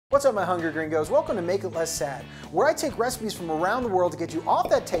What's up, my hungry gringos? Welcome to Make It Less Sad, where I take recipes from around the world to get you off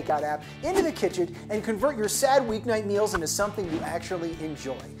that takeout app, into the kitchen, and convert your sad weeknight meals into something you actually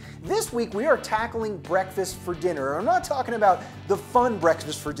enjoy. This week, we are tackling breakfast for dinner. I'm not talking about the fun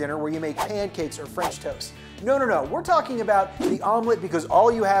breakfast for dinner where you make pancakes or French toast. No. We're talking about the omelet because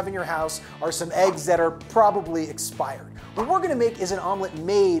all you have in your house are some eggs that are probably expired. What we're gonna make is an omelet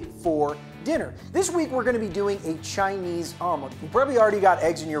made for dinner. This week we're going to be doing a Chinese omelet. You probably already got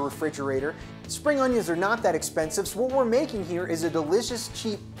eggs in your refrigerator. Spring onions are not that expensive, so what we're making here is a delicious,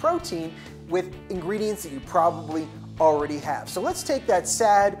 cheap protein with ingredients that you probably already have. So let's take that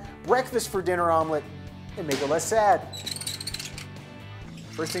sad breakfast for dinner omelet and make it less sad.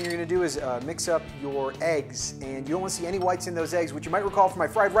 First thing you're going to do is mix up your eggs, and you don't want to see any whites in those eggs, which you might recall from my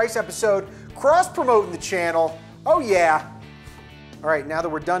fried rice episode, cross-promoting the channel. Oh yeah. All right, now that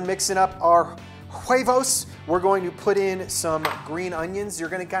we're done mixing up our huevos, we're going to put in some green onions. You're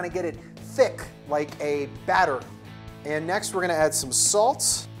gonna kind of get it thick, like a batter. And next we're gonna add some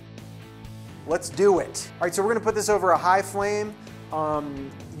salt. Let's do it. All right, so we're gonna put this over a high flame.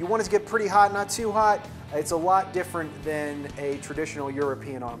 You want it to get pretty hot, not too hot. It's a lot different than a traditional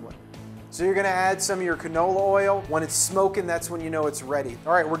European omelet. So you're gonna add some of your canola oil. When it's smoking, that's when you know it's ready.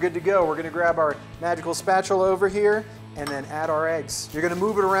 All right, we're good to go. We're gonna grab our magical spatula over here and then add our eggs. You're gonna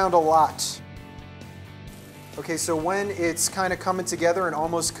move it around a lot. Okay, so when it's kind of coming together and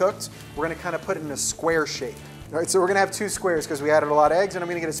almost cooked, we're gonna kind of put it in a square shape. All right, so we're gonna have two squares because we added a lot of eggs, and I'm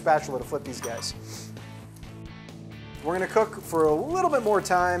gonna get a spatula to flip these guys. We're gonna cook for a little bit more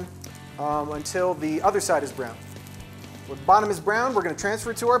time until the other side is brown. When the bottom is brown, we're gonna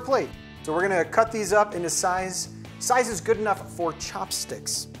transfer it to our plate. So we're gonna cut these up into sizes good enough for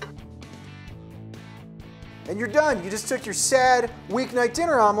chopsticks. And you're done. You just took your sad weeknight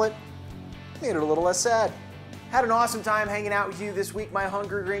dinner omelet, made it a little less sad. Had an awesome time hanging out with you this week, my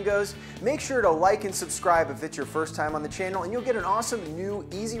hungry gringos. Make sure to like and subscribe if it's your first time on the channel, and you'll get an awesome new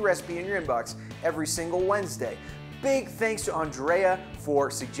easy recipe in your inbox every single Wednesday. Big thanks to Andrea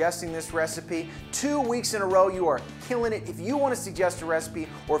for suggesting this recipe. 2 weeks in a row, you are killing it. If you want to suggest a recipe,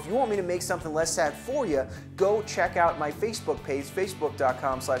 or if you want me to make something less sad for you, go check out my Facebook page,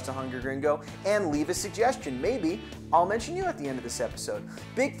 facebook.com/thehungrygringo, and leave a suggestion. Maybe I'll mention you at the end of this episode.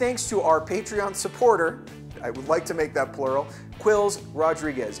 Big thanks to our Patreon supporter, I would like to make that plural, Quills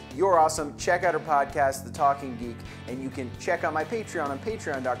Rodriguez. You're awesome. Check out her podcast, The Talking Geek, and you can check out my Patreon on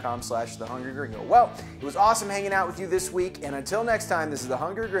patreon.com/thehungrygringo. Well, it was awesome hanging out with you this week, and until next time, this is The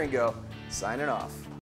Hungry Gringo, signing off.